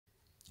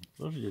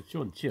Подожди,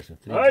 что он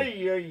чешет?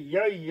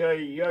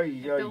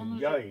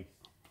 Ай-яй-яй-яй-яй-яй-яй.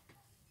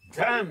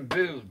 Damn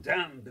Bill,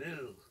 damn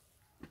Bill.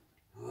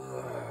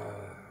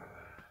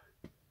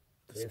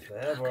 If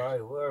ever I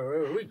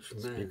were a rich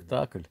man.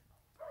 Спектакль.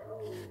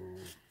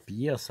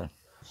 Пьеса.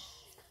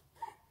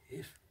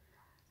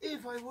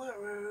 If I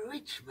were a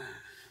rich man.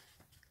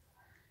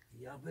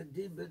 Yabba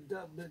dibba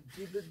dabba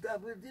dibba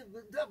dabba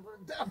dibba dabba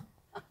dab.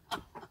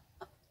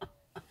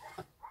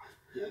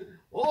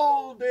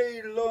 All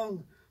day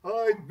long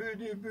I'd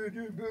biddy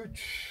biddy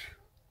bitch.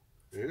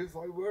 If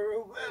I were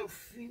a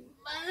wealthy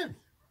man.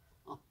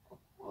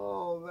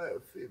 Oh,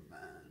 wealthy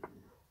man.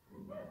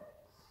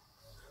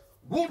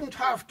 Wouldn't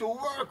have to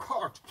work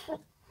hard.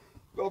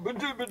 Dabba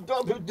dibba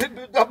dabba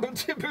dibba dabba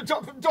dibba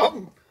dabba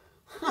dum.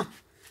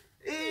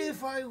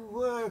 If I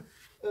were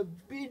a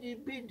biddy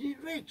biddy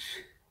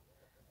rich.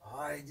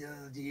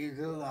 Idle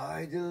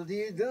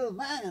diddle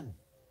man.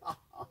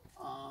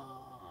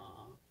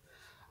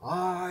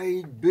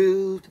 I'd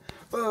build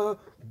a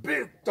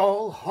big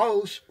tall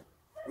house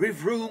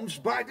with rooms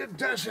by the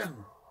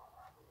dozen,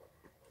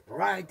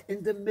 right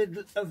in the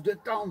middle of the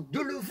town, de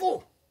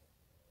Louveau.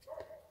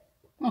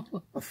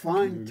 A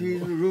fine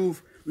tin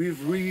roof with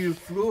real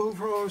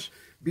floors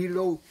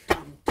below.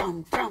 Tum,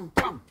 tum, tum,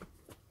 tum.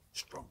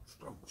 Strong,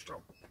 strong,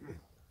 strong.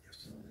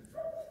 Yes.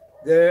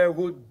 There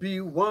would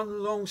be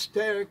one long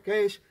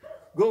staircase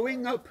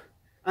going up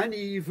and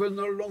even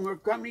a longer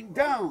coming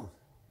down.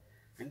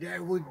 And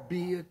there would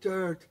be a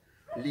third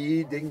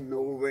leading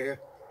nowhere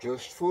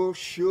just for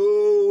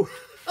show.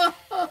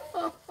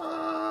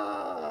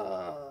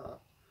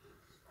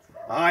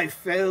 I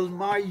filled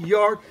my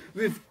yard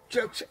with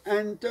ducks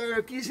and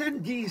turkeys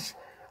and geese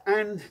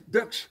and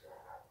ducks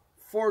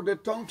for the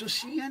town to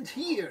see and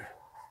hear,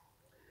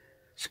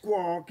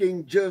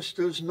 squawking just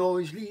as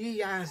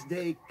noisily as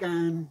they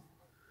can.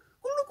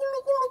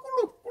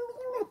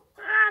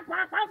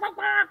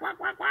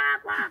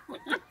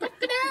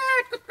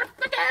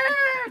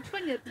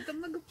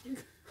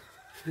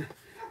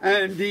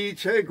 And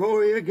each a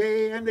goy a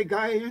gay and a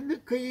guy and a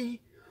key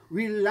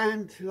will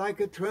land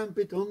like a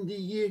trumpet on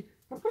the ear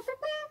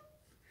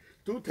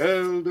to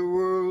tell the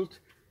world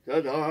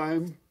that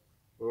I'm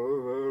a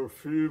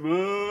wealthy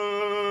man.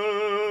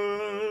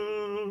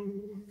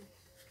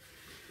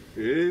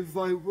 If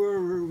I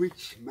were a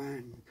rich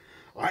man,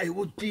 I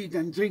would eat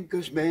and drink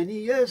as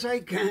many as I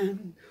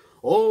can.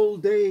 All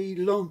day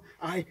long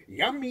I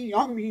yummy,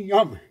 yummy,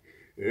 yum.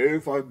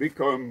 If I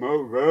become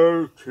a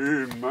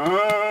wealthy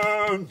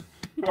man,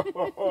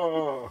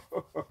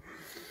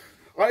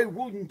 I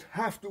wouldn't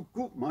have to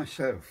cook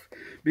myself,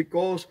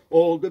 because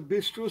all the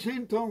bistros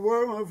in town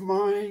were of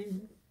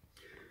mine.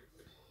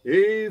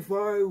 If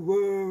I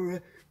were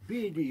a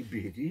bitty,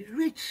 bitty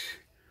rich,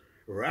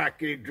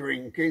 racket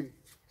drinking,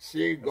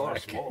 cigar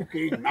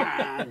smoking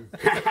man.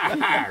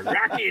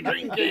 Racket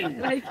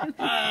drinking,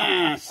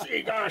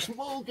 cigar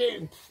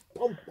smoking,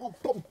 pum, pum,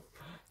 pum,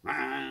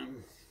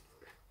 man.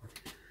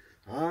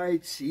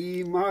 I'd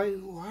see my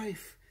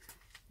wife,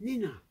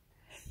 Nina,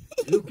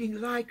 looking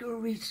like a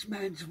rich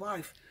man's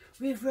wife,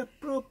 with a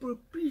proper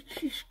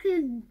peachy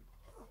skin.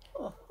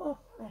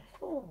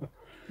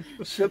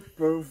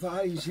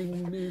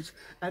 Supervising me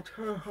at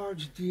her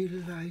heart's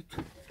delight.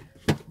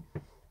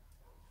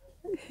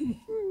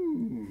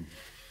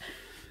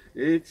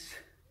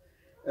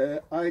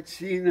 I'd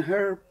seen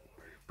her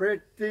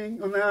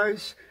pretting on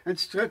ice and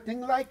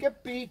strutting like a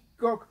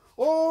peacock.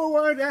 Oh,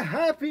 what a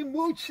happy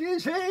mood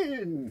she's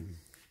in!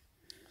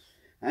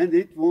 And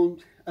it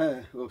won't,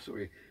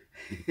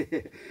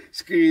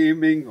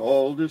 screaming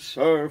all the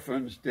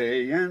servants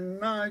day and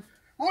night.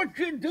 What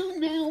you do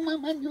now,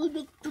 Mama? You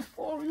look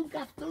before you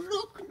got to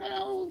look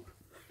now.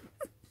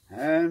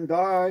 And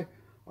I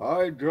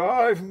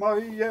drive my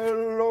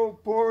yellow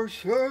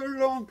Porsche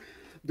along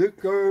the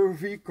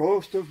curvy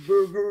coast of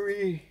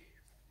Burgundy,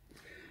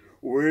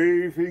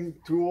 waving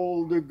to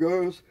all the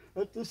girls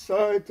at the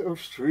side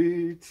of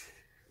street.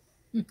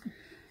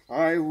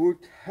 I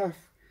would have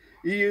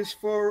ears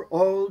for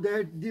all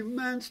their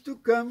demands to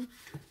come.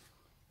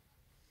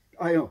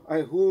 I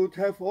would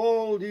have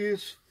all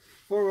ears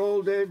for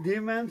all their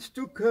demands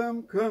to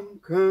come.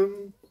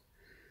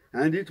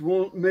 And it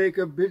won't make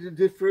a bit of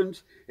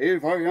difference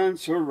if I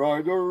answer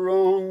right or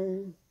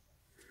wrong.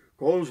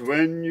 'Cause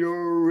when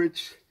you're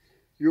rich,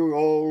 you're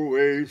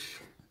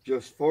always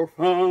just for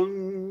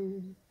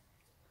fun.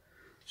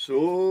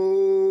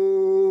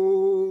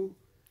 So,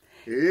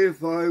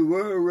 if I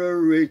were a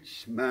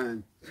rich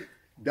man,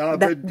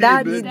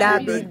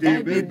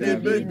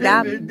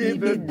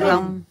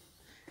 dabba-dibba-dabba-dibba-dibba-dibba-dibba-dum.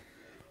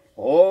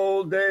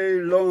 All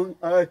day long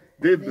I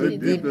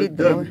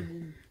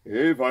dibba-dibba-dum.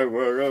 If I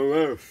were a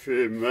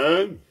wealthy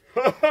man,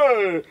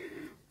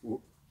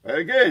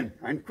 again,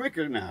 and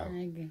quicker now.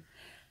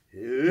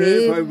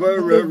 If I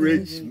were a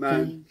rich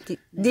man,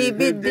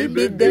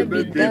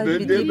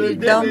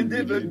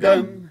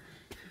 dibba-dibba-dibba-dibba-dibba-dibba-dum.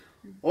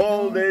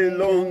 All day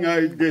long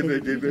I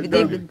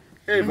dibba-dibba-dum.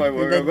 If I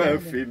were a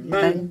wealthy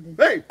man,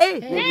 hey,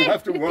 wouldn't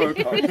have to work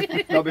hard.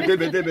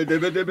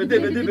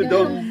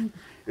 Dabba-dibba-dibba-dibba-dibba-dibba-dibba-dum.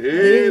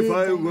 If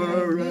I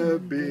were a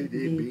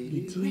bitty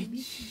witch,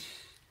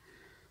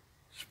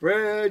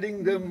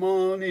 spreading the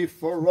money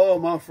for all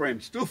my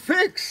friends to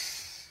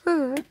fix,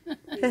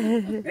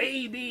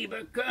 maybe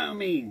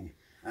becoming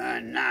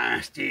a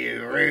nasty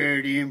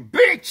reading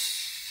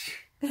bitch.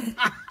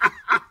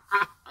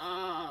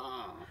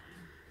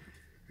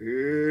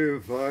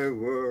 If I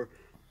were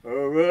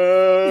a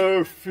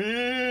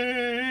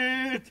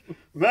well-fit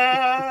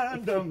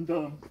man, dum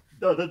dum,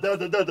 da da da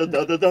da da da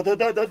da da da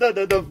da da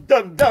da da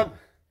dum dum.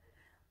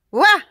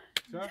 Уа!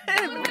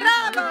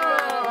 Браво!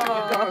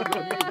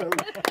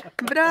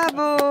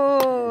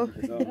 Браво!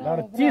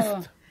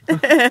 Артист.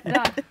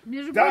 Да,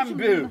 между прочим,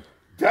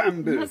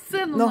 на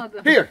сцену надо.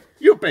 Here,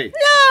 you pay.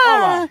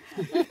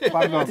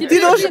 Пардон.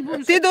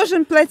 Ты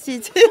должен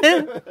платить.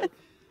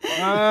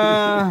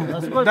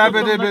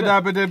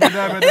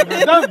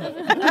 Даби-даби-даби-даби-дом.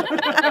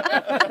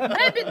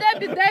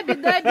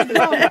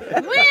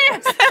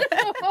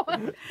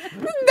 Даби-даби-даби-даби-даби-даби-дом.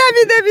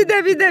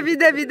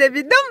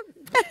 Даби-даби-даби-даби-дом.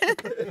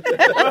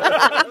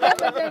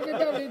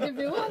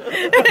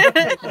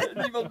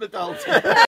 Niemand betaalt.